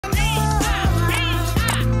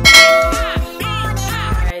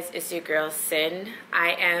It's your girl Cyn.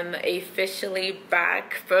 I am officially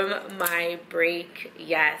back from my break.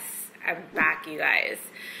 Yes, I'm back, you guys.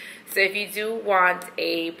 So if you do want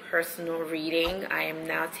a personal reading, I am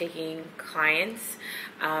now taking clients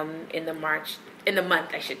in the month,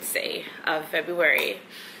 I should say, of February.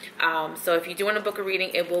 So if you do want to book a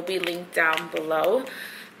reading, it will be linked down below.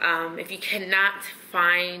 If you cannot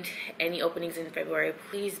find any openings in February,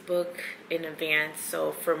 please book in advance,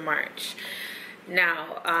 so for March.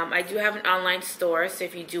 Now, I do have an online store, so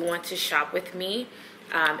if you do want to shop with me,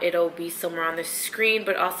 it'll be somewhere on the screen,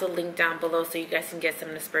 but also linked down below so you guys can get some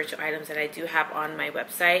of the spiritual items that I do have on my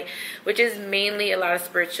website, which is mainly a lot of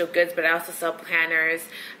spiritual goods, but I also sell planners,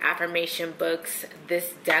 affirmation books,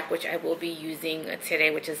 this deck, which I will be using today,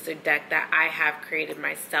 which is the deck that I have created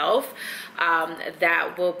myself.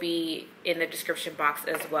 That will be in the description box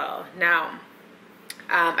as well. Now,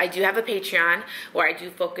 I do have a Patreon where I do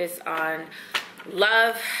focus on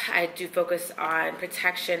love. I do focus on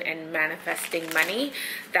protection and manifesting money.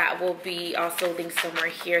 That will be also linked somewhere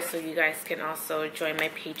here, so you guys can also join my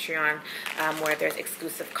Patreon where there's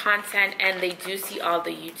exclusive content, and they do see all the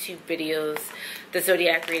YouTube videos, the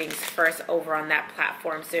Zodiac readings first over on that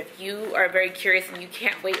platform. So if you are very curious and you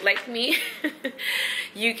can't wait like me,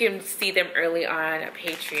 you can see them early on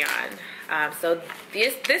Patreon. So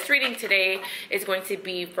this reading today is going to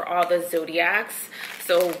be for all the Zodiacs.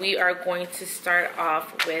 So we are going to start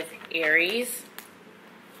off with Aries,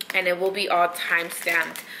 and it will be all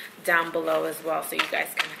time-stamped down below as well, so you guys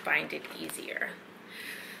can find it easier.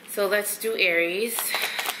 So let's do Aries.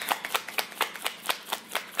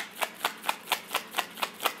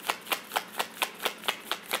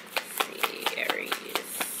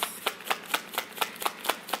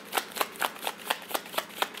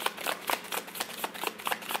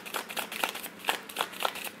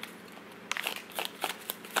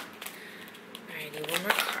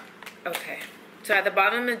 So at the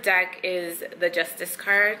bottom of the deck is the Justice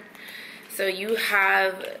card. So you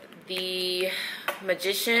have the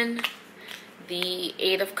Magician, the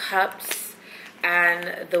Eight of Cups,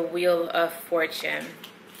 and the Wheel of Fortune.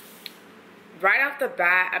 Right off the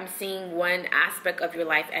bat, I'm seeing one aspect of your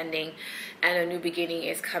life ending and a new beginning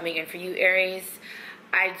is coming in for you, Aries.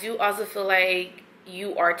 I do also feel like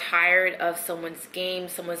you are tired of someone's game,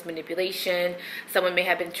 someone's manipulation. Someone may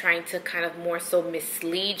have been trying to kind of more so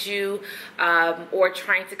mislead you, or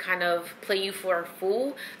trying to kind of play you for a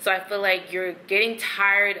fool. So I feel like you're getting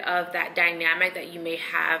tired of that dynamic that you may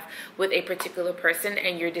have with a particular person,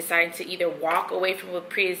 and you're deciding to either walk away from a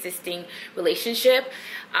pre-existing relationship,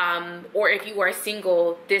 or if you are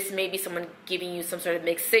single, this may be someone giving you some sort of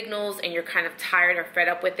mixed signals and you're kind of tired or fed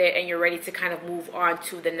up with it, and you're ready to kind of move on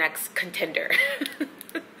to the next contender.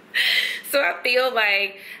 So I feel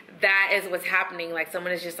like that is what's happening. Like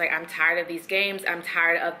someone is just like, I'm tired of these games. I'm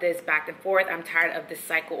tired of this back and forth. I'm tired of this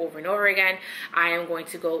cycle over and over again. I am going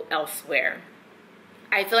to go elsewhere.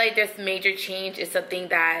 I feel like this major change is something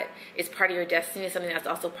that is part of your destiny, something that's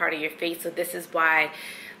also part of your fate. So this is why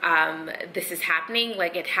this is happening.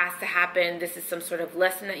 Like, it has to happen. This is some sort of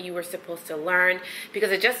lesson that you were supposed to learn, because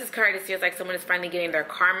the Justice card, it feels like someone is finally getting their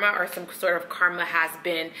karma, or some sort of karma has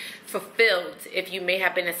been fulfilled if you may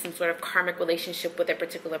have been in some sort of karmic relationship with a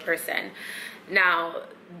particular person. Now,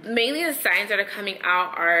 mainly the signs that are coming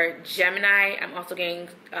out are Gemini. I'm also getting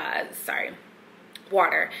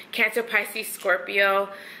water, Cancer, Pisces, Scorpio,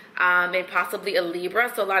 and possibly a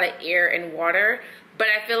Libra. So a lot of air and water. But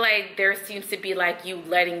I feel like there seems to be like you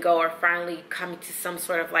letting go, or finally coming to some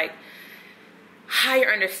sort of like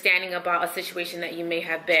higher understanding about a situation that you may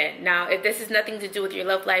have been. Now, if this is nothing to do with your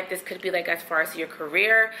love life, this could be like as far as your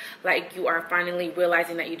career, like you are finally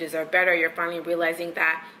realizing that you deserve better. You're finally realizing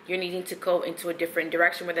that you're needing to go into a different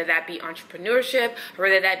direction, whether that be entrepreneurship, or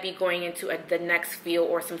whether that be going into the next field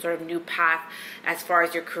or some sort of new path as far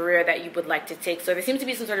as your career that you would like to take. So there seems to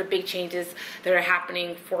be some sort of big changes that are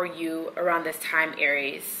happening for you around this time,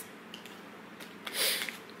 Aries.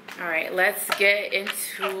 All right, let's get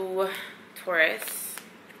into Taurus.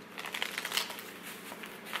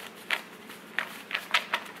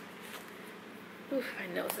 Oof, my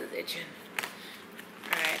nose is itching.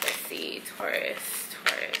 All right, let's see. Taurus.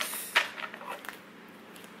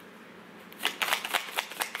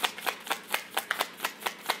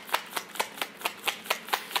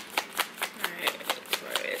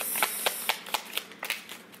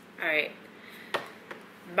 All right.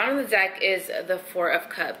 Bottom of the deck is the Four of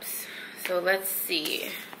Cups. So let's see.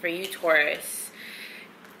 For you, Taurus.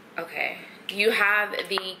 Okay. You have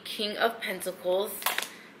the King of Pentacles.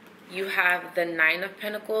 You have the Nine of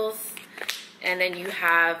Pentacles. And then you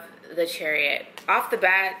have the Chariot. Off the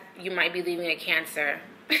bat, you might be leaving a Cancer.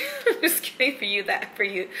 Just kidding for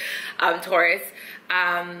you, Taurus.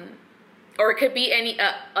 Or it could be any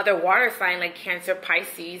other water sign like Cancer,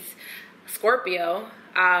 Pisces, Scorpio.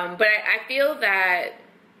 But I feel that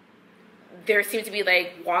there seems to be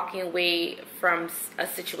like walking away from a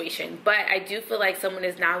situation, but I do feel like someone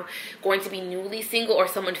is now going to be newly single, or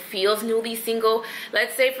someone feels newly single.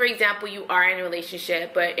 Let's say, for example, you are in a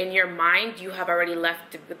relationship, but in your mind you have already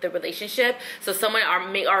left the relationship, so someone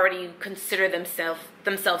may already consider themselves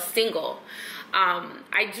single.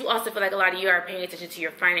 I do also feel like a lot of you are paying attention to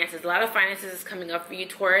your finances. A lot of finances is coming up for you,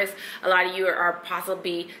 Taurus. A lot of you are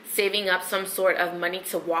possibly saving up some sort of money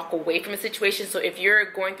to walk away from a situation. So if you're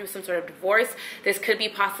going through some sort of divorce, this could be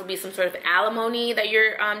possibly some sort of alimony that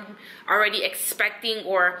you're already expecting,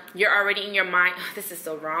 or you're already in your mind. Oh, this is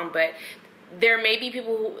so wrong, but there may be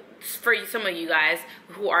people who, for some of you guys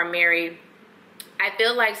who are married, I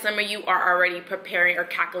feel like some of you are already preparing or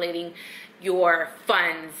calculating your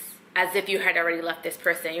funds as if you had already left this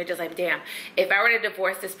person. You're just like, damn, if I were to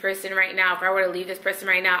divorce this person right now, if I were to leave this person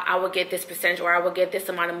right now, I would get this percentage, or I would get this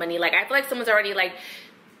amount of money. Like, I feel like someone's already like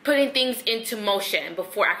putting things into motion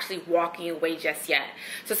before actually walking away just yet.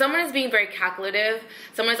 So someone is being very calculative.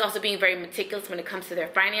 Someone is also being very meticulous when it comes to their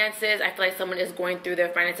finances. I feel like someone is going through their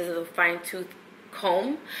finances with a fine-tooth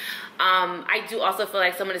comb. I do also feel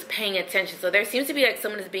like someone is paying attention. So there seems to be like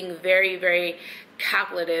someone is being very, very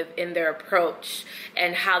calculative in their approach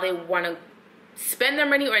and how they want to spend their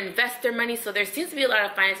money or invest their money. So there seems to be a lot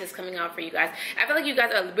of finances coming out for you guys. I feel like you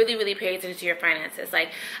guys are really, really paying attention to your finances. Like,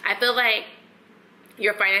 I feel like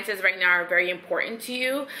your finances right now are very important to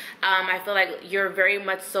you. I feel like you're very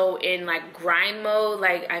much so in like grind mode.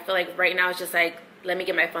 Like, I feel like right now it's just like, let me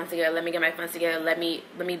get my funds together, let me get my funds together, let me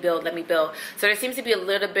build. So there seems to be a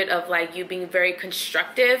little bit of like you being very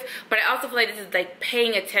constructive, but I also feel like this is like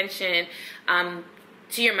paying attention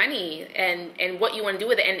to your money and what you want to do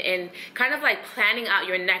with it, and kind of like planning out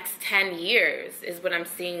your next 10 years is what I'm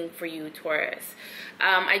seeing for you, Taurus.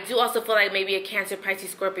 I do also feel like maybe a Cancer,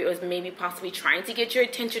 Pisces, Scorpio is maybe possibly trying to get your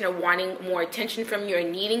attention, or wanting more attention from you, or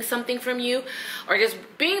needing something from you, or just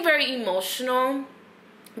being very emotional,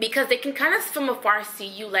 because they can kind of from afar see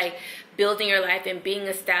you like building your life and being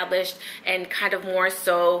established, and kind of more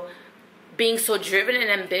so being so driven and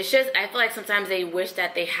ambitious. I feel like sometimes they wish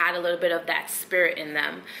that they had a little bit of that spirit in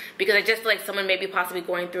them, because I just feel like someone may be possibly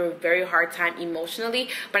going through a very hard time emotionally.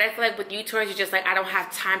 But I feel like with you, Taurus, you're just like, I don't have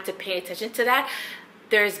time to pay attention to that.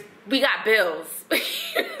 We got bills. Like,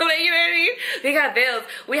 you know what I mean? We got bills.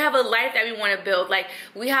 We have a life that we want to build. Like,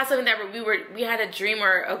 we have something that we had a dream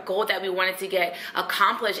or a goal that we wanted to get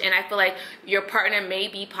accomplished. And I feel like your partner may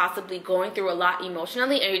be possibly going through a lot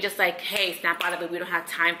emotionally, and you're just like, hey, snap out of it. We don't have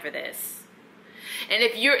time for this. And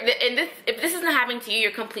if this isn't happening to you,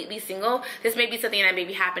 you're completely single. This may be something that may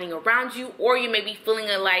be happening around you, or you may be feeling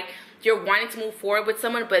like you're wanting to move forward with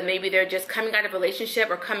someone, but maybe they're just coming out of a relationship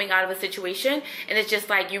or coming out of a situation, and it's just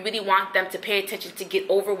like you really want them to pay attention to get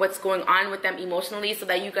over what's going on with them emotionally, so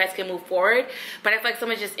that you guys can move forward. But I feel like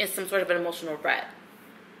someone's just in some sort of an emotional rut.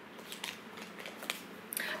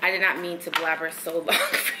 I did not mean to blabber so long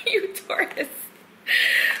for you, Taurus.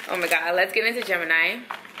 Oh my God, let's get into Gemini.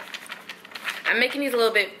 I'm making these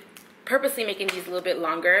purposely making these a little bit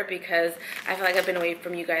longer, because I feel like I've been away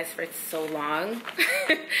from you guys for so long.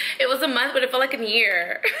 It was a month, but it felt like a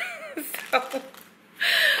year.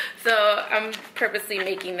 so I'm purposely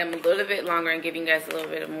making them a little bit longer and giving you guys a little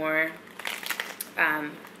bit more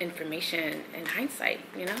information and hindsight,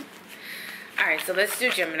 you know? All right, so let's do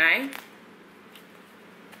Gemini.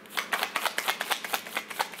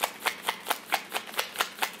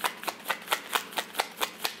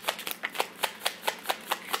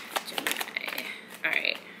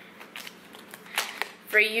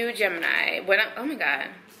 For you, Gemini, oh my God.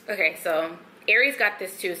 Okay, so Aries got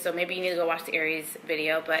this too, so maybe you need to go watch the Aries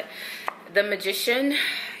video. But the Magician,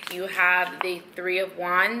 you have the Three of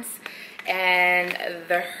Wands and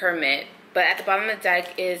the Hermit. But at the bottom of the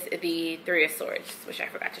deck is the Three of Swords, which I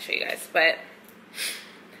forgot to show you guys. But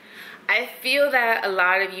I feel that a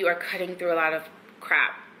lot of you are cutting through a lot of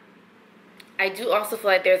crap. I do also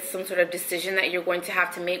feel like there's some sort of decision that you're going to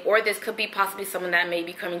have to make, or this could be possibly someone that may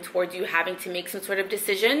be coming towards you having to make some sort of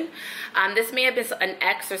decision. This may have been an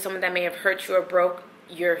ex or someone that may have hurt you or broke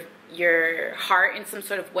your heart in some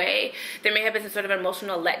sort of way. There may have been some sort of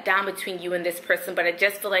emotional letdown between you and this person, but I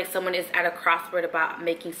just feel like someone is at a crossroad about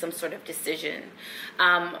making some sort of decision.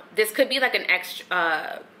 This could be like an ex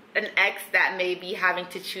that may be having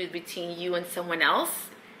to choose between you and someone else,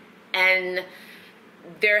 and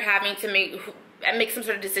they're having to make some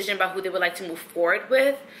sort of decision about who they would like to move forward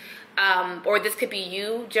with. Or this could be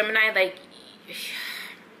you, Gemini. Like,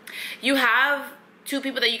 you have two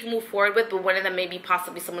people that you can move forward with, but one of them may be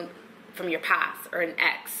possibly someone from your past, or an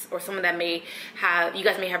ex, or someone that you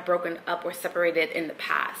guys may have broken up or separated in the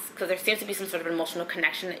past, because there seems to be some sort of emotional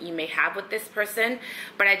connection that you may have with this person.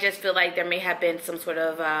 But I just feel like there may have been some sort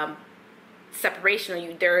of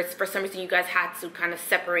separation, or for some reason you guys had to kind of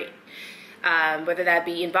separate, whether that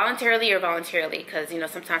be involuntarily or voluntarily, because, you know,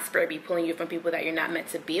 sometimes Spirit be pulling you from people that you're not meant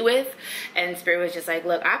to be with, and Spirit was just like,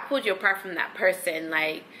 look, I pulled you apart from that person,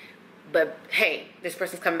 like, but hey, this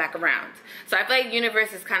person's coming back around. So I feel like the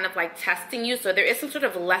universe is kind of like testing you. So there is some sort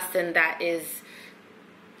of lesson that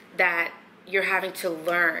you're having to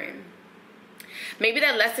learn. Maybe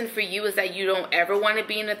that lesson for you is that you don't ever want to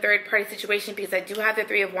be in a third party situation, because I do have the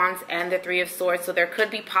Three of Wands and the Three of Swords. So there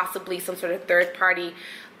could be possibly some sort of third party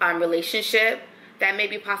relationship that may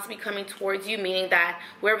be possibly coming towards you, meaning that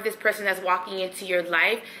wherever this person is walking into your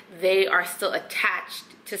life, they are still attached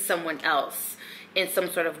to someone else in some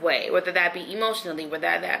sort of way, whether that be emotionally, whether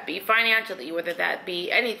that be financially, whether that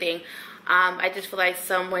be anything. I just feel like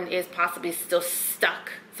someone is possibly still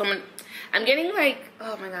stuck. I'm getting like,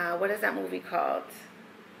 oh my God, what is that movie called?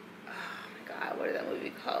 Oh my God, what is that movie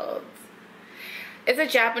called? It's a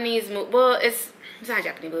Japanese movie. Well, it's not a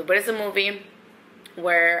Japanese movie, but it's a movie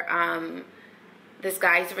where this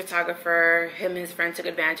guy is a photographer. Him and his friend took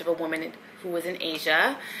advantage of a woman who was in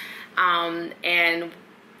Asia, and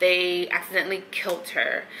they accidentally killed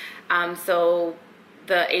her. So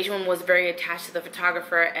the Asian woman was very attached to the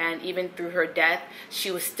photographer, and even through her death, she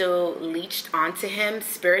was still leached onto him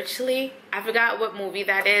spiritually. I forgot what movie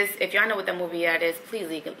that is. If y'all know what that movie that is, please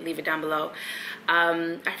leave it down below.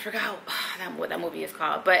 I forgot what that movie is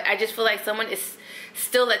called. But I just feel like someone is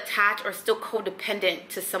still attached or still codependent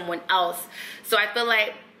to someone else. So I feel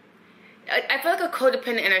like a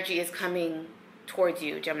codependent energy is coming towards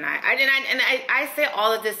you, Gemini. I say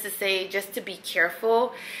all of this to say just to be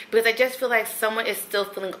careful, because I just feel like someone is still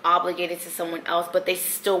feeling obligated to someone else, but they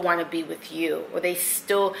still want to be with you, or they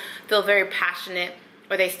still feel very passionate,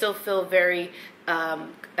 or they still feel very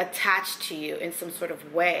attached to you in some sort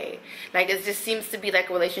of way. Like, it just seems to be like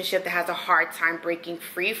a relationship that has a hard time breaking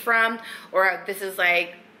free from, or this is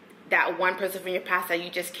like that one person from your past that you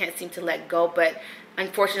just can't seem to let go, but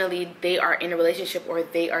unfortunately they are in a relationship, or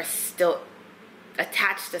they are still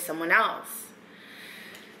attached to someone else.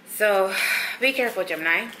 So be careful,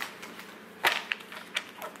 Gemini.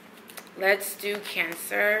 Let's do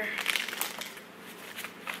Cancer.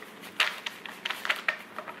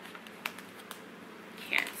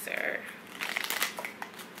 Cancer.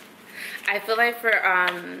 I feel like for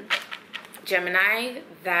Gemini,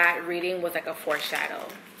 that reading was like a foreshadow.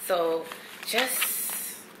 So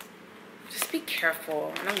just be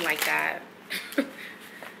careful. I don't like that. All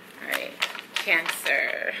right.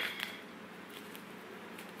 Cancer.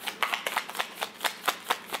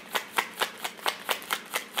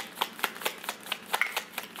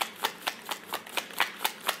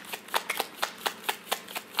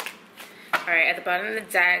 Alright, at the bottom of the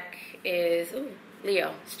deck is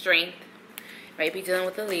Leo, strength. Might be dealing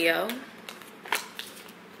with a Leo.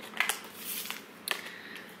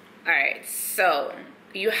 Alright, so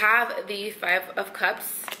you have the Five of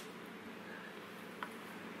Cups.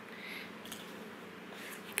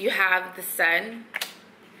 You have the Sun.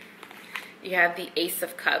 You have the Ace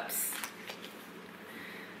of Cups.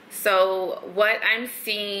 So what I'm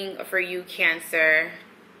seeing for you, Cancer,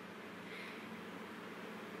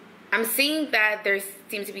 I'm seeing that there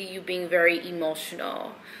seems to be you being very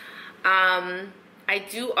emotional. I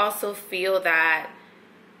do also feel that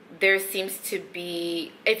there seems to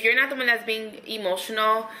be, if you're not the one that's being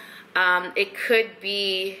emotional, it could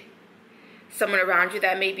be someone around you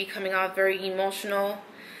that may be coming out very emotional.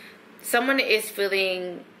 Someone is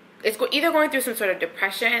feeling, it's either going through some sort of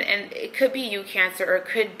depression, and it could be you, Cancer, or it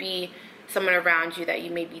could be someone around you that you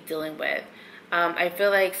may be dealing with. I feel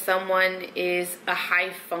like someone is a high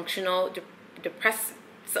functional,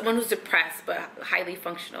 someone who's depressed but highly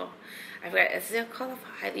functional. I forgot, is it called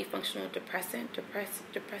a highly functional depressor?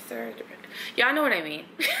 Y'all know what I mean.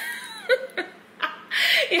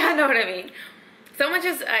 Y'all know what I mean. Someone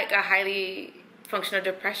just like a highly functional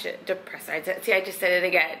depressor. See, I just said it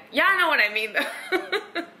again. Y'all know what I mean though.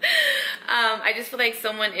 I just feel like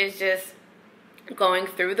someone is just going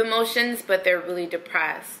through the motions, but they're really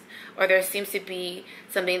depressed. Or there seems to be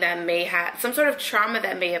something that may have, some sort of trauma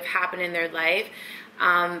that may have happened in their life,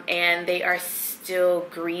 and they are still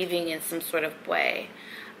grieving in some sort of way.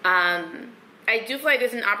 I do feel like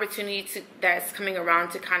there's an opportunity that's coming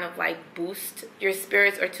around to kind of like boost your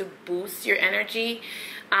spirits or to boost your energy.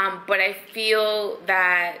 But I feel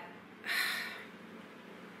that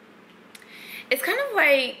it's kind of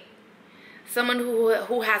like someone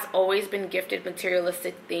who has always been gifted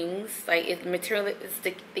materialistic things. Like, if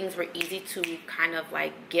materialistic things were easy to kind of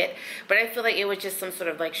like get, but I feel like it was just some sort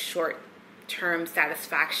of like short-term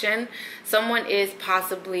satisfaction. Someone is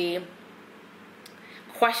possibly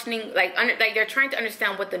questioning, like they're trying to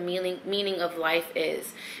understand what the meaning of life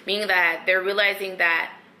is, meaning that they're realizing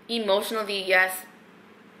that emotionally, yes,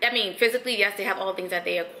 I mean, physically, yes, they have all the things that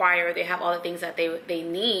they acquire. They have all the things that they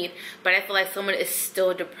need. But I feel like someone is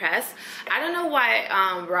still depressed. I don't know why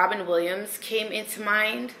Robin Williams came into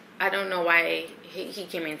mind. I don't know why he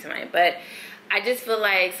came into mind. But I just feel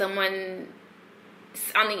like someone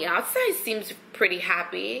on the outside seems pretty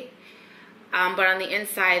happy. But on the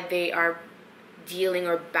inside, they are dealing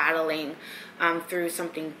or battling through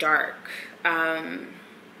something dark.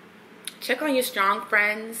 Check on your strong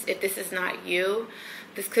friends if this is not you.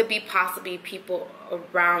 This could be possibly people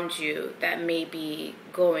around you that may be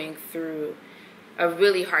going through a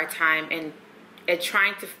really hard time and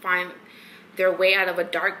trying to find their way out of a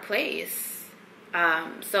dark place.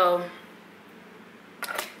 Sorry,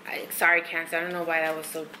 Cancer. I don't know why that was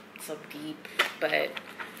so deep, but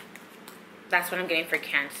that's what I'm getting for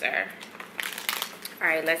Cancer. All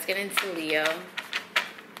right, let's get into Leo.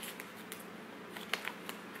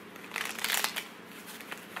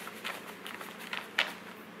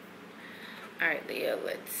 All right, Leo,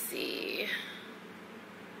 let's see.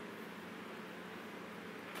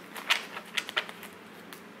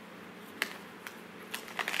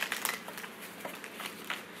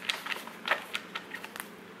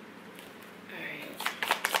 All right.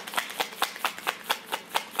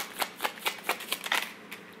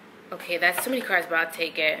 Okay, that's too many cards, but I'll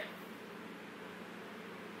take it.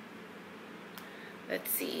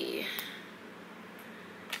 Let's see.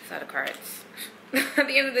 It's out of cards. At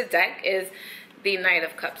the end of the deck is the Knight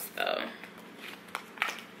of Cups, though.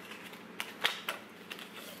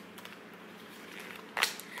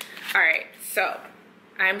 All right, so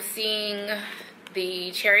I'm seeing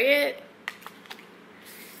the Chariot,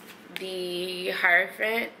 the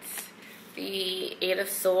Hierophant, the Eight of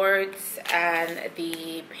Swords, and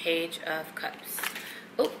the Page of Cups.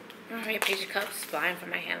 Oh, all right, Page of Cups flying from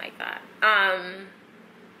my hand like that.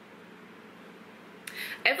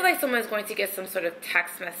 I feel like someone's going to get some sort of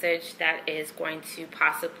text message that is going to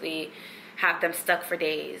possibly have them stuck for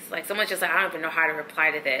days. Like, someone's just like, I don't even know how to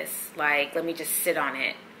reply to this. Like, let me just sit on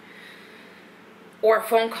it. Or a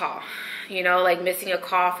phone call, you know, like missing a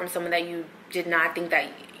call from someone that you did not think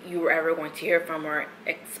that you were ever going to hear from or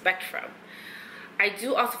expect from. I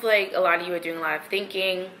do also feel like a lot of you are doing a lot of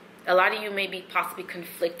thinking. A lot of you may be possibly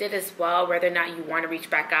conflicted as well, whether or not you want to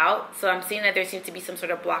reach back out. So I'm seeing that there seems to be some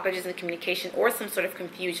sort of blockages in communication or some sort of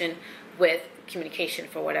confusion with communication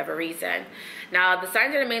for whatever reason. Now, the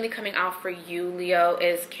signs that are mainly coming out for you, Leo,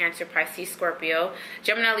 is Cancer, Pisces, Scorpio,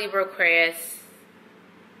 Gemini, Libra, Aquarius,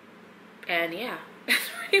 and yeah, that's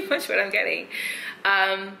pretty much what I'm getting.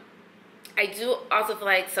 I do also feel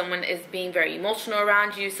like someone is being very emotional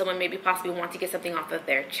around you. Someone maybe possibly want to get something off of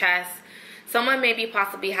their chest. Someone maybe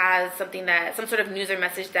possibly has something that, some sort of news or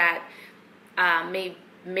message that may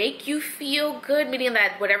make you feel good, meaning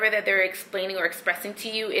that whatever that they're explaining or expressing to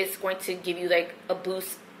you is going to give you like a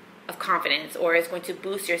boost of confidence, or is going to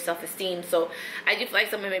boost your self-esteem. So I do feel like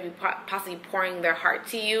someone may be possibly pouring their heart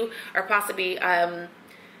to you, or possibly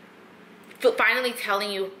finally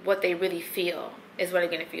telling you what they really feel is what I'm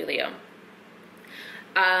going to feel, Leo.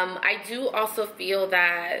 I do also feel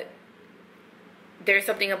that there's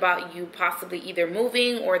something about you possibly either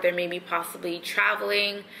moving, or there may be possibly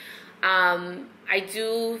traveling. I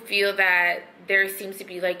do feel that there seems to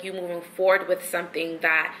be like you moving forward with something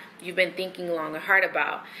that you've been thinking long and hard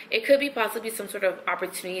about. It could be possibly some sort of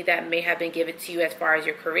opportunity that may have been given to you as far as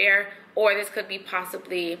your career, or this could be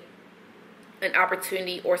possibly an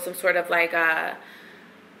opportunity or some sort of like a,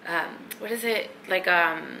 what is it? Like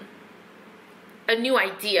a new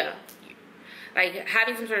idea. Like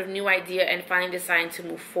having some sort of new idea and finally deciding to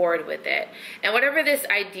move forward with it. And whatever this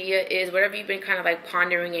idea is, whatever you've been kind of like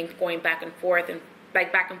pondering and going back and forth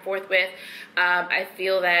with, I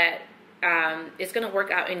feel that it's going to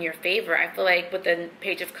work out in your favor. I feel like with the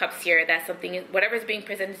Page of Cups here, that's something, whatever's being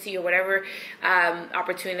presented to you, whatever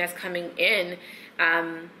opportunity that's coming in,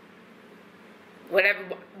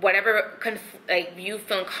 whatever like you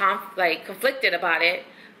feel conflicted about it,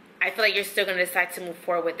 I feel like you're still going to decide to move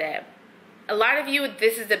forward with it. A lot of you,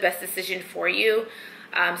 this is the best decision for you.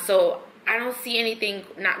 So I don't see anything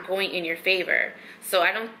not going in your favor. So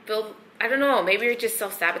I don't know, maybe you're just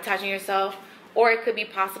self-sabotaging yourself, or it could be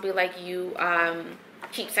possibly like you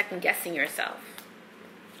keep second-guessing yourself.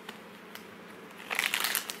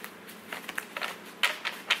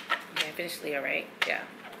 Okay, I finished Leo, right? Yeah.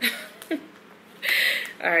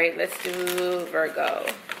 All right, let's do Virgo.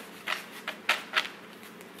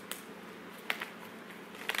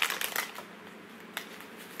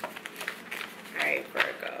 All right,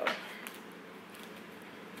 Virgo.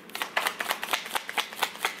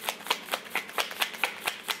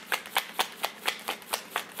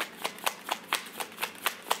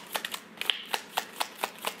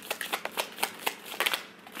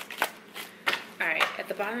 All right, at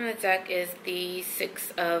the bottom of the deck is the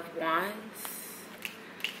Six of Wands.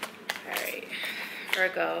 All right,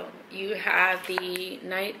 Virgo, you have the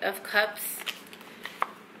Knight of Cups,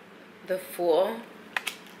 the Fool,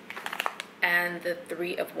 and the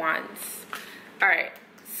Three of Wands. All right,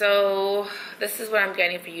 so this is what I'm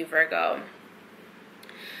getting for you, Virgo.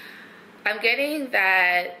 I'm getting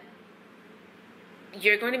that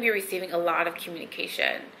you're going to be receiving a lot of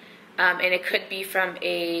communication, and it could be from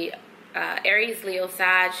a Aries, Leo,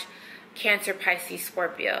 Sag, Cancer, Pisces,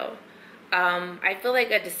 Scorpio. I feel like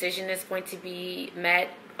a decision is going to be met.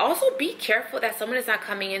 Also, be careful that someone is not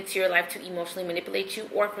coming into your life to emotionally manipulate you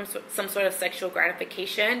or from some sort of sexual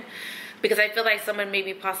gratification, because I feel like someone may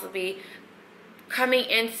be possibly coming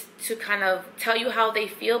in to kind of tell you how they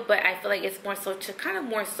feel, but I feel like it's more so to kind of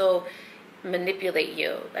more so manipulate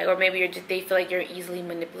you, like, or maybe they feel like you're easily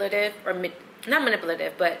manipulative, or not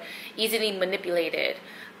manipulative, but easily manipulated.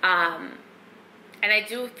 And I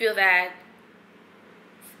do feel that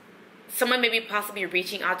someone may be possibly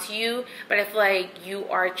reaching out to you, but I feel like you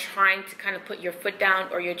are trying to kind of put your foot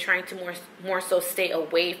down, or you're trying to more so stay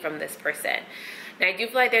away from this person. And I do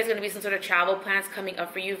feel like there's going to be some sort of travel plans coming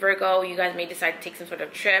up for you, Virgo. You guys may decide to take some sort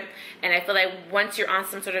of trip. And I feel like once you're on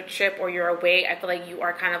some sort of trip or you're away, I feel like you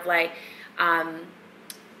are kind of like,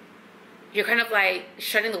 you're kind of like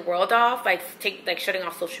shutting the world off, like shutting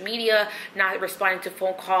off social media, not responding to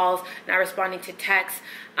phone calls, not responding to texts,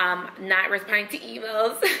 not responding to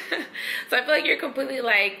emails. So I feel like you're completely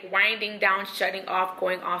like winding down, shutting off,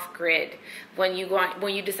 going off grid when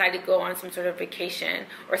you decide to go on some sort of vacation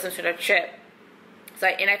or some sort of trip. So,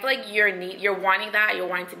 and I feel like you're wanting that. You're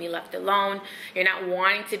wanting to be left alone. You're not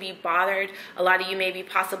wanting to be bothered. A lot of you may be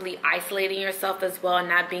possibly isolating yourself as well,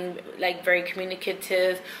 not being like very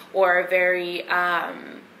communicative or very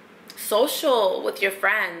social with your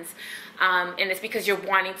friends. And it's because you're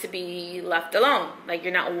wanting to be left alone. Like,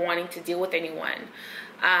 you're not wanting to deal with anyone.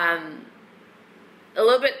 A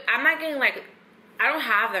little bit, I'm not getting like, I don't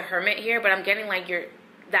have the Hermit here, but I'm getting like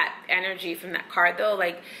that energy from that card though.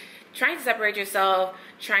 Like, trying to separate yourself,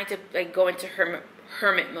 trying to like go into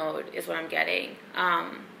hermit mode is what I'm getting.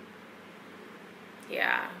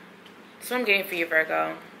 Yeah, that's what I'm getting for you,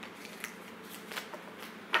 Virgo.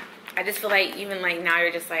 I just feel like even like now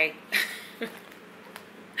you're just like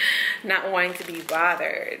not wanting to be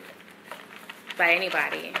bothered by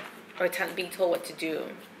anybody or be told what to do.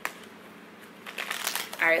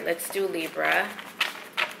 All right, let's do Libra.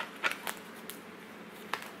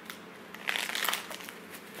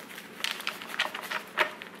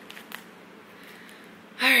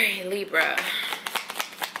 Libra.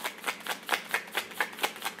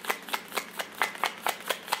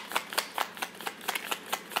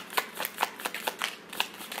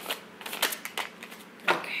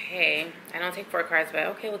 Okay, I don't take 4 cards, but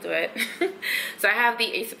okay, we'll do it. So I have the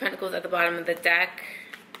Ace of Pentacles at the bottom of the deck.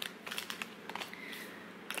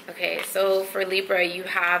 Okay, so for Libra, you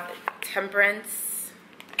have Temperance,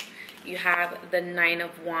 you have the Nine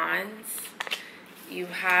of Wands, you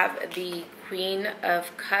have the Queen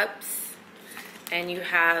of Cups, and you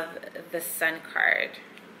have the Sun card.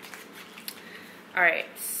 All right,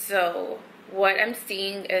 so what I'm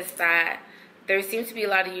seeing is that there seems to be a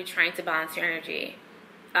lot of you trying to balance your energy,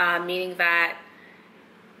 meaning that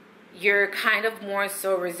you're kind of more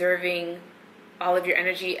so reserving all of your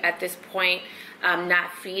energy at this point,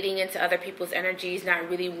 not feeding into other people's energies, not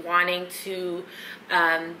really wanting to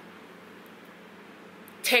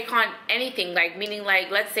take on anything, like, meaning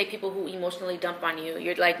like, let's say people who emotionally dump on you,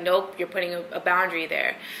 you're like, nope, you're putting a boundary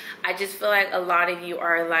there. I just feel like a lot of you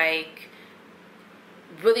are like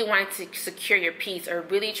really wanting to secure your peace, or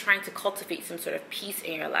really trying to cultivate some sort of peace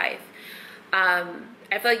in your life. I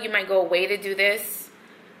feel like you might go away to do this.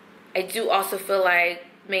 I do also feel like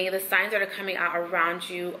maybe the signs that are coming out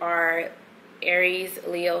around you are Aries,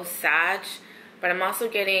 Leo, Sag, but I'm also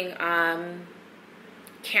getting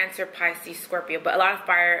Cancer, Pisces, Scorpio, but a lot of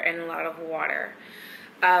fire and a lot of water.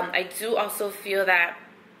 I do also feel that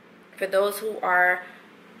for those who are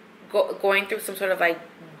going through some sort of like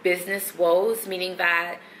business woes, meaning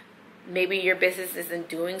that maybe your business isn't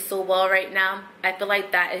doing so well right now. I feel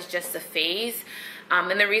like that is just a phase.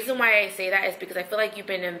 And the reason why I say that is because I feel like you've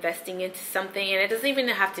been investing into something, and it doesn't even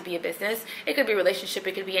have to be a business. It could be a relationship,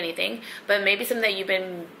 it could be anything, but maybe something that you've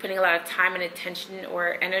been putting a lot of time and attention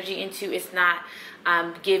or energy into is not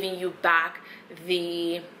giving you back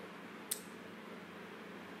the...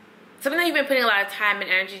 Something that you've been putting a lot of time and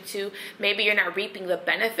energy to, maybe you're not reaping the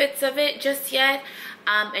benefits of it just yet,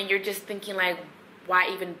 and you're just thinking like, why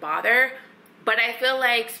even bother? But I feel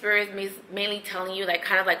like Spirit is mainly telling you, like,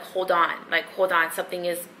 kind of like, hold on, something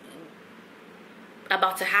is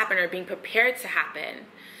about to happen or being prepared to happen.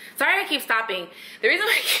 Sorry I keep stopping. The reason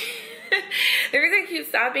I keep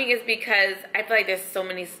stopping is because I feel like there's so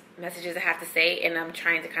many messages I have to say, and I'm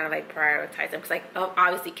trying to kind of like prioritize them, because like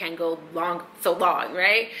obviously can't go so long,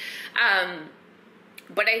 right?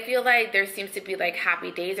 But I feel like there seems to be like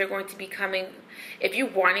happy days are going to be coming. If you're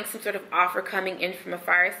wanting some sort of offer coming in from a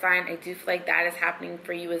fire sign, I do feel like that is happening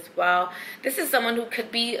for you as well. This is someone who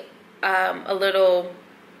could be a little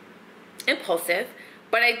impulsive,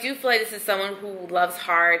 but I do feel like this is someone who loves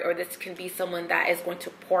hard, or this can be someone that is going to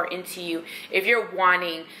pour into you if you're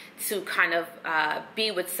wanting to kind of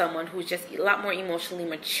be with someone who's just a lot more emotionally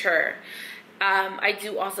mature. I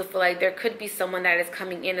do also feel like there could be someone that is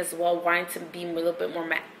coming in as well, wanting to be a little bit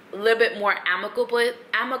more amicable.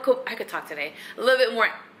 I could talk today. A little bit more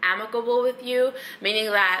amicable with you,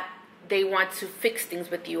 meaning that they want to fix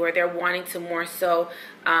things with you, or they're wanting to more so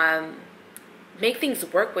make things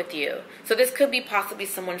work with you. So this could be possibly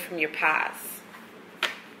someone from your past.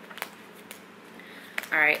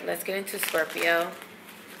 All right, let's get into Scorpio.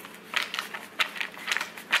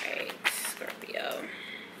 All right, Scorpio.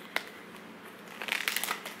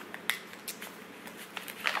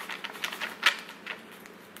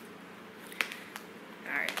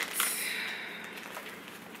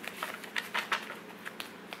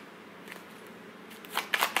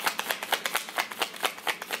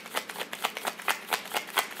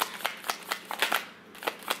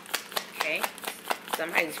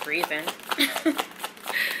 Somebody's grieving.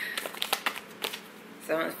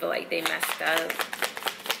 Someone feel like they messed up.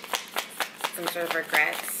 Some sort of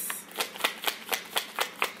regrets.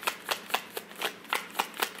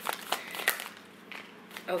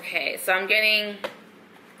 Okay, so I'm getting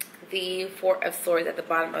the Four of Swords at the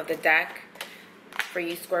bottom of the deck for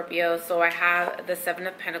you, Scorpio. So I have the Seven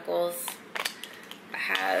of Pentacles. I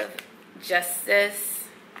have Justice.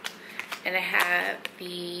 And I have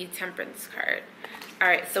the Temperance card.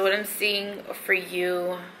 Alright, so what I'm seeing for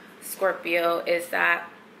you, Scorpio, is that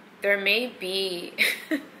there may be...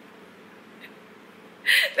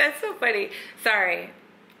 That's so funny. Sorry.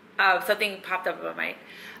 Something popped up in my mind.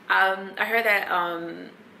 I heard that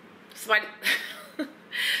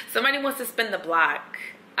somebody wants to spin the block.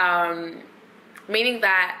 Meaning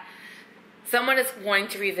that someone is wanting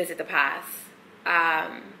to revisit the past.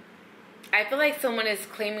 I feel like someone is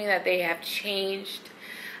claiming that they have changed.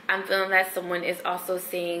 I'm feeling that someone is also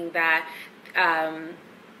saying that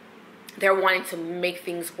they're wanting to make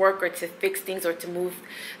things work, or to fix things, or to move,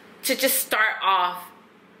 to just start off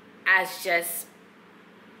as just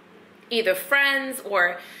either friends,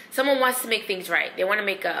 or someone wants to make things right. They want to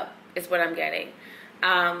make up, is what I'm getting.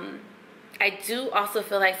 I do also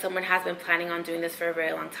feel like someone has been planning on doing this for a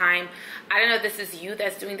very long time. I don't know if this is you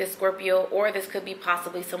that's doing this, Scorpio, or this could be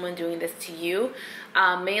possibly someone doing this to you.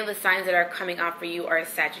 Many of the signs that are coming out for you are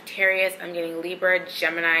Sagittarius. I'm getting Libra,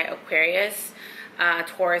 Gemini, Aquarius,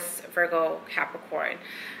 Taurus, Virgo, Capricorn.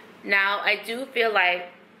 Now, I do feel like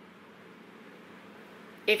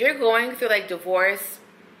if you're going through like divorce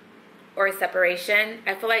or a separation,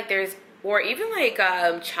 I feel like there's, or even like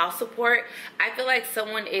child support, I feel like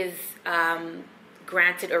someone is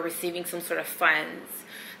granted or receiving some sort of funds.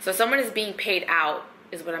 So someone is being paid out,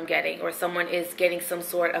 is what I'm getting, or someone is getting some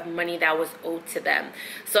sort of money that was owed to them.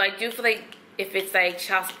 So I do feel like if it's like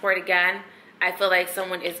child support again, I feel like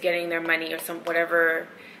someone is getting their money, or some whatever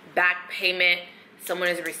back payment, someone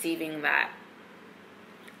is receiving that.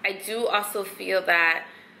 I do also feel that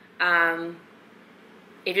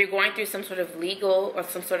if you're going through some sort of legal or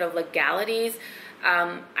some sort of legalities,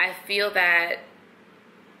 I feel that,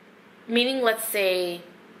 meaning let's say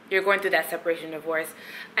you're going through that separation, divorce,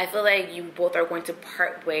 I feel like you both are going to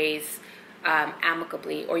part ways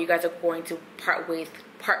amicably, or you guys are going to part ways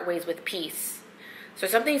with peace. So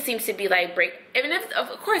something seems to be like even if, of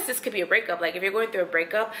course, this could be a breakup. Like if you're going through a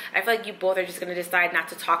breakup, I feel like you both are just going to decide not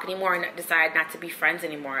to talk anymore, and decide not to be friends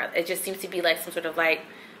anymore. It just seems to be like some sort of like,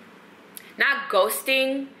 not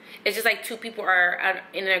ghosting. It's just like two people are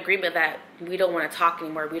in an agreement that we don't want to talk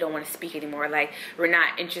anymore. We don't want to speak anymore. Like we're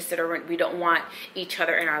not interested, or we don't want each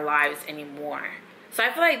other in our lives anymore. So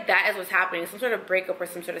I feel like that is what's happening, some sort of breakup or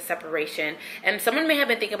some sort of separation. And someone may have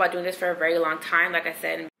been thinking about doing this for a very long time, like I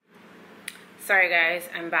said. Sorry guys,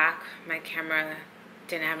 I'm back. My camera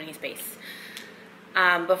didn't have any space.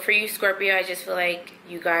 But for you, Scorpio, I just feel like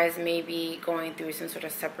you guys may be going through some sort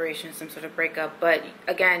of separation, some sort of breakup. But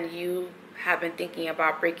again, you have been thinking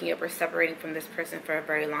about breaking up or separating from this person for a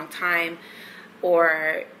very long time.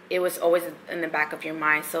 Or it was always in the back of your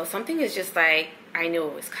mind. So something is just like, I knew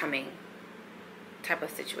it was coming type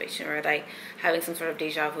of situation, or like having some sort of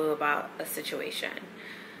deja vu about a situation.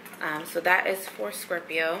 So that is for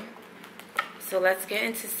Scorpio. So let's get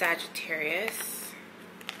into Sagittarius.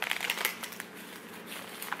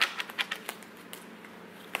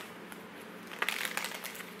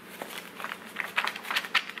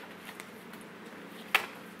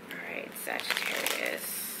 All right,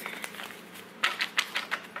 Sagittarius.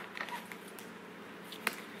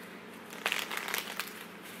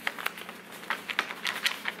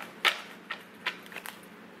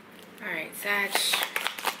 Sag.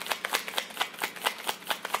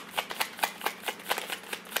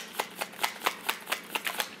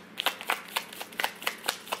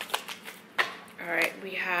 All right,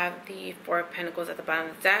 we have the Four of Pentacles at the bottom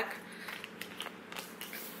of the deck.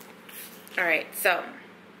 All right, so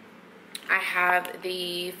I have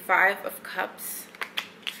the Five of Cups,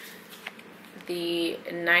 the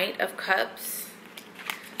Knight of Cups,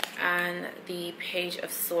 and the Page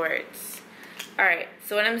of Swords. All right,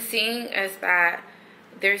 so what I'm seeing is that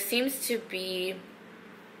there seems to be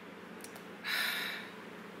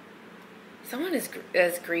someone is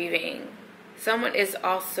grieving. Someone is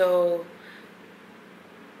also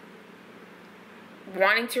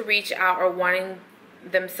wanting to reach out or wanting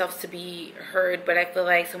themselves to be heard, but I feel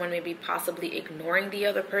like someone may be possibly ignoring the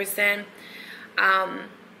other person.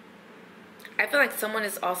 I feel like someone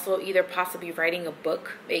is also either possibly writing a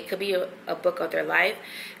book. It could be a book of their life.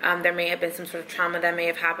 There may have been some sort of trauma that may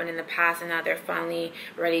have happened in the past, and now they're finally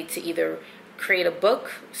ready to either create a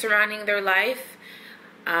book surrounding their life,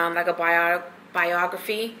 like a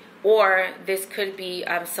biography, or this could be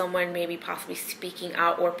someone maybe possibly speaking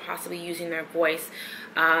out or possibly using their voice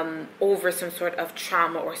over some sort of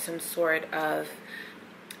trauma or some sort of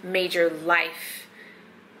major life.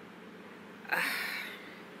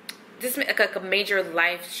 Just like a major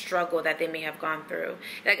life struggle that they may have gone through.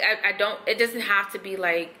 Like it doesn't have to be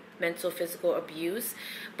like mental, physical abuse,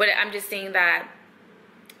 but I'm just saying that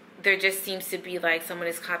there just seems to be like someone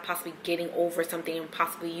is kind of possibly getting over something and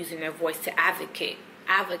possibly using their voice to advocate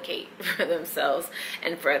for themselves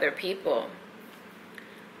and for other people.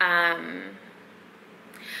 I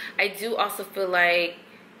do also feel like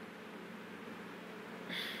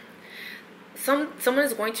someone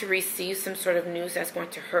is going to receive some sort of news that's going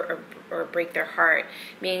to hurt or break their heart,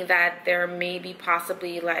 meaning that there may be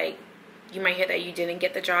possibly like, you might hear that you didn't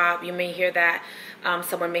get the job, you may hear that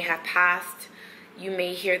someone may have passed, you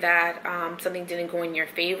may hear that something didn't go in your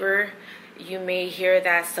favor, you may hear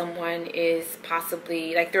that someone is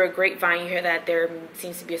possibly, like through a grapevine, you hear that there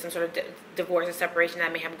seems to be some sort of divorce or separation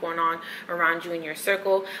that may have going on around you in your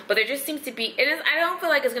circle. But there just seems to be, I don't feel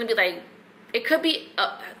like it's going to be like, it could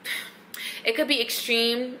be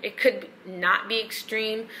extreme, it could not be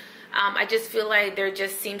extreme. I just feel like there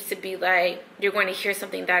just seems to be like you're going to hear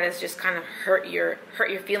something that is just kind of hurt your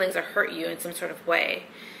feelings or hurt you in some sort of way.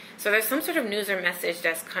 So there's some sort of news or message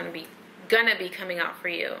that's gonna be coming out for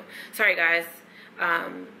you. Sorry guys,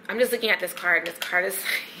 I'm just looking at this card, and this card is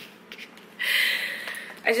like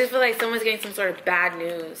I just feel like someone's getting some sort of bad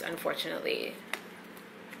news, unfortunately.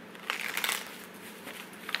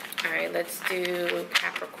 All right, let's do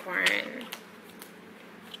Capricorn.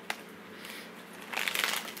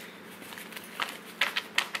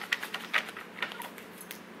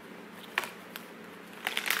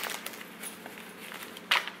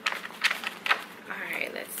 All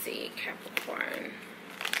right, let's see, Capricorn.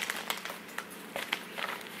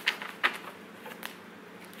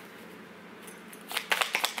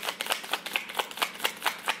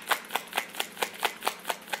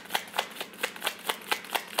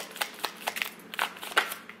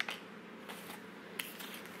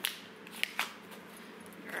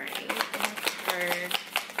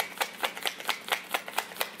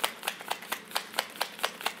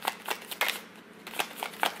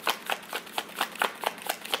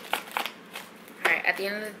 At the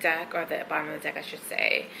end of the deck, or the bottom of the deck I should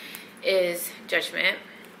say, is Judgment.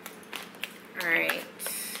 Alright.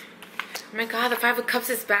 Oh my god, the Five of Cups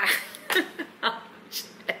is back. Oh shit.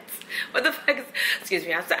 What the fuck is, excuse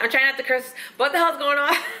me, I'm trying not to curse. What the hell's going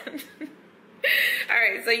on?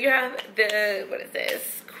 Alright, so you have the, what is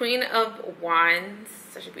this? Queen of Wands.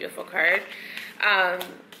 Such a beautiful card.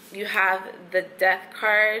 you have the Death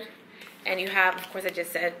card, and you have, of course, I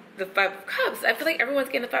just said the Five of Cups. I feel like everyone's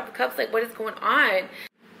getting the Five of Cups. Like, what is going on?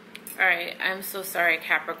 All right, I'm so sorry,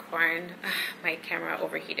 Capricorn. My camera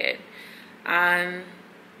overheated.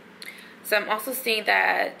 So I'm also seeing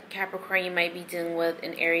that Capricorn, you might be dealing with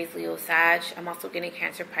an Aries, Leo, Sag. I'm also getting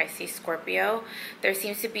Cancer, Pisces, Scorpio. There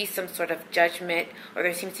seems to be some sort of judgment, or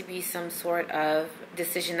there seems to be some sort of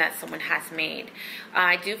decision that someone has made.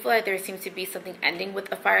 I do feel like there seems to be something ending with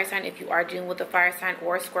a fire sign if you are dealing with a fire sign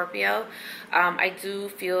or Scorpio. I do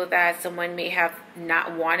feel that someone may have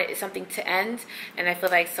not wanted something to end, and I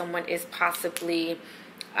feel like someone is possibly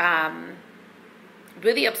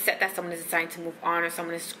really upset that someone is deciding to move on, or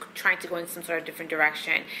someone is trying to go in some sort of different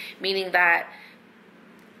direction, meaning that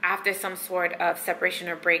after some sort of separation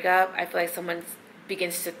or breakup, I feel like someone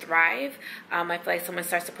begins to thrive. I feel like someone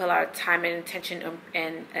starts to put a lot of time and attention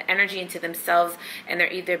and energy into themselves, and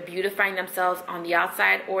they're either beautifying themselves on the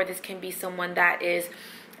outside, or this can be someone that is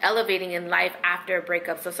elevating in life after a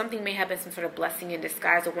breakup. So something may have been some sort of blessing in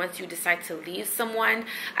disguise, or once you decide to leave someone,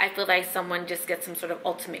 I feel like someone just gets some sort of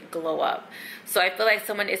ultimate glow up. So I feel like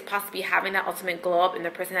someone is possibly having that ultimate glow up, and the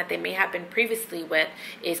person that they may have been previously with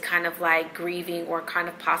is kind of like grieving, or kind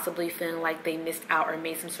of possibly feeling like they missed out or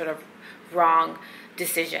made some sort of wrong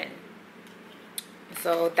decision.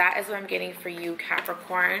 So that is what I'm getting for you,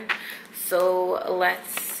 Capricorn. So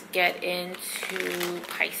let's get into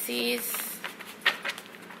Pisces.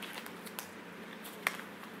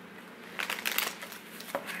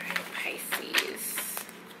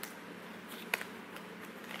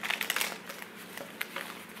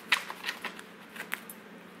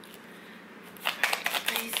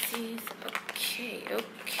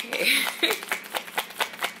 Okay.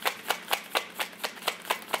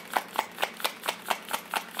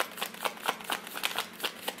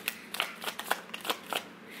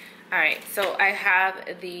 All right, so I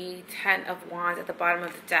have the Ten of Wands at the bottom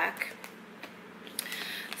of the deck.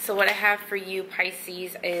 So what I have for you,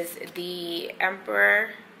 Pisces, is the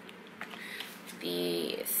Emperor,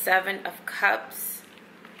 the Seven of Cups,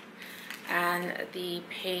 and the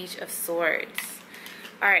Page of Swords.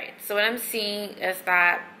 All right, so what I'm seeing is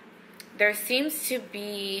that there seems to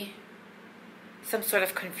be some sort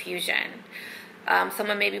of confusion.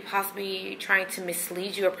 Someone may be possibly trying to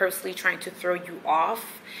mislead you, or purposely trying to throw you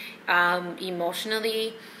off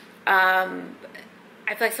emotionally. I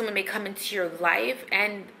feel like someone may come into your life,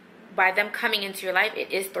 and by them coming into your life,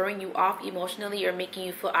 it is throwing you off emotionally or making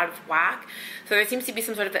you feel out of whack. So there seems to be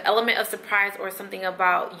some sort of an element of surprise, or something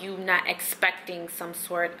about you not expecting some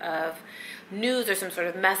sort of news or some sort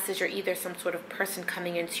of message, or either some sort of person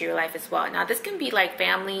coming into your life as well. Now this can be like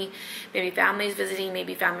family, maybe family is visiting,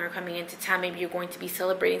 maybe family are coming into town, maybe you're going to be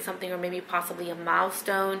celebrating something, or maybe possibly a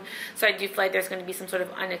milestone. So I do feel like there's going to be some sort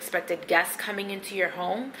of unexpected guest coming into your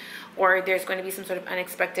home, or there's going to be some sort of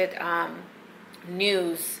unexpected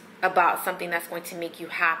news about something that's going to make you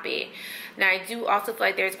happy. Now I do also feel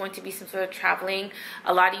like there's going to be some sort of traveling.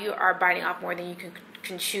 A lot of you are biting off more than you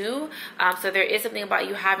can chew. So there is something about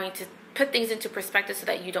you having to put things into perspective so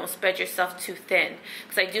that you don't spread yourself too thin.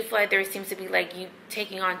 Because I do feel like there seems to be like you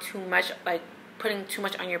taking on too much, like putting too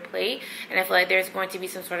much on your plate, and I feel like there's going to be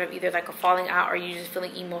some sort of either like a falling out, or you just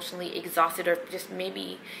feeling emotionally exhausted, or just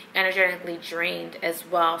maybe energetically drained as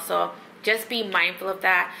well. So just be mindful of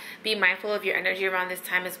that. Be mindful of your energy around this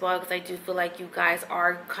time as well, because I do feel like you guys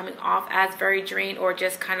are coming off as very drained, or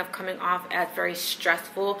just kind of coming off as very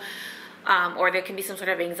stressful, or there can be some sort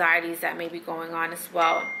of anxieties that may be going on as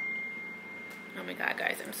well. Oh my god,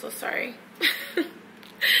 guys, I'm so sorry.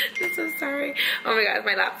 I'm so sorry. Oh my god, it's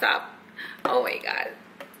my laptop. Oh my god,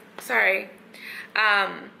 sorry.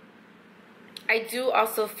 I do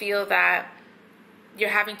also feel that you're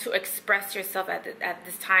having to express yourself at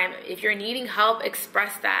this time. If you're needing help,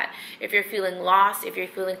 express that. If you're feeling lost, if you're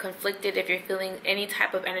feeling conflicted, if you're feeling any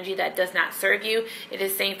type of energy that does not serve you, it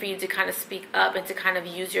is saying for you to kind of speak up and to kind of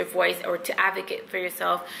use your voice, or to advocate for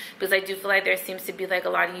yourself. Because I do feel like there seems to be like a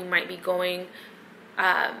lot of you might be going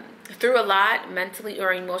through a lot mentally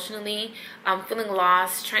or emotionally, feeling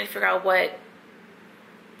lost, trying to figure out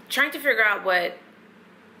what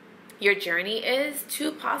your journey is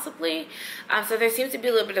too, possibly. So there seems to be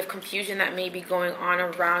a little bit of confusion that may be going on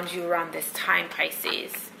around you around this time,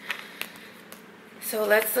 Pisces. So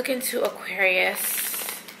let's look into Aquarius.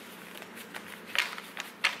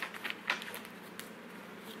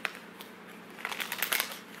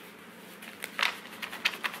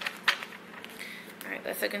 All right,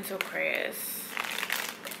 let's look into Aquarius.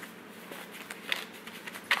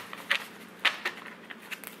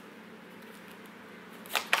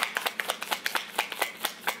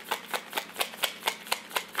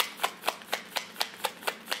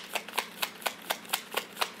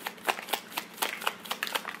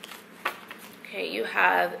 Okay, you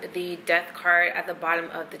have the Death card at the bottom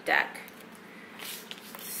of the deck.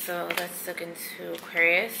 So let's look into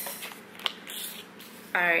Aquarius.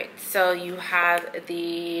 Alright, so you have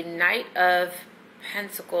the Knight of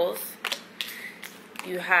Pentacles.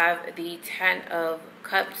 You have the Ten of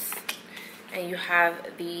Cups. And you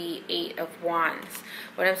have the Eight of Wands.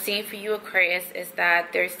 What I'm seeing for you, Aquarius, is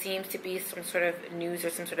that there seems to be some sort of news or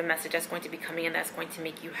some sort of message that's going to be coming in that's going to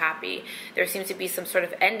make you happy. There seems to be some sort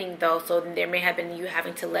of ending, though, so there may have been you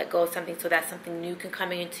having to let go of something so that something new can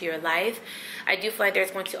come into your life. I do feel like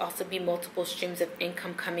there's going to also be multiple streams of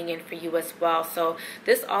income coming in for you as well. So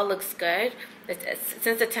this all looks good.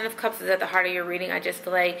 Since the Ten of Cups is at the heart of your reading, I just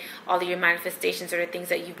feel like all of your manifestations or the things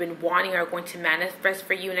that you've been wanting are going to manifest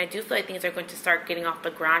for you. And I do feel like things are going to start getting off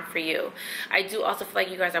the ground for you. I do also feel like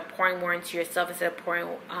you guys are pouring more into yourself instead of pouring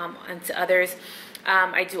into others.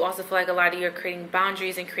 I do also feel like a lot of you are creating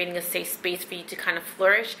boundaries and creating a safe space for you to kind of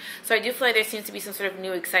flourish. So I do feel like there seems to be some sort of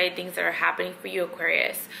new exciting things that are happening for you,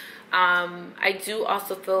 Aquarius. I do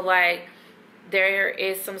also feel like there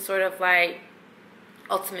is some sort of like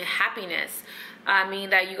ultimate happiness. Meaning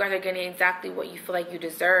that you guys are getting exactly what you feel like you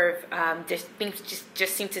deserve. Things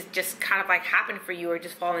just seem to just kind of like happen for you or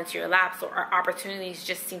just fall into your lap. So our opportunities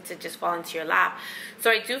just seem to just fall into your lap. So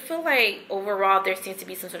I do feel like overall there seems to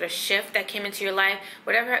be some sort of shift that came into your life.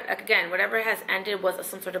 Whatever has ended was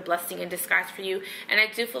some sort of blessing in disguise for you. And I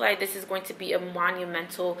do feel like this is going to be a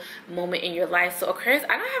monumental moment in your life. So Aquarius,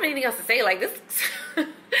 I don't have anything else to say. Like this,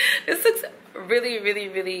 this looks really, really,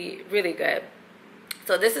 really, really good.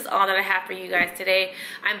 So this is all that I have for you guys today.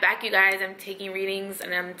 I'm back, you guys. I'm taking readings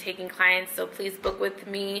and I'm taking clients, so please book with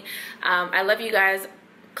me. I love you guys.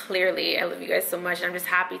 Clearly, I love you guys so much. I'm just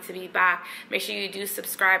happy to be back. Make sure you do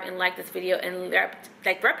subscribe and like this video and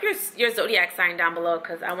rep your zodiac sign down below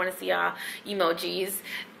because I want to see y'all emojis.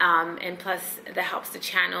 And plus, that helps the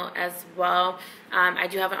channel as well. I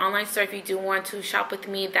do have an online store if you do want to shop with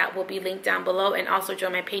me. That will be linked down below. And also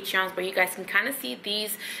join my Patreons where you guys can kind of see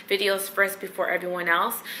these videos first before everyone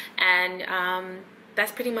else. And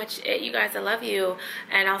that's pretty much it, you guys. I love you.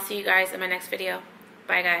 And I'll see you guys in my next video.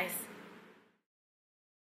 Bye, guys.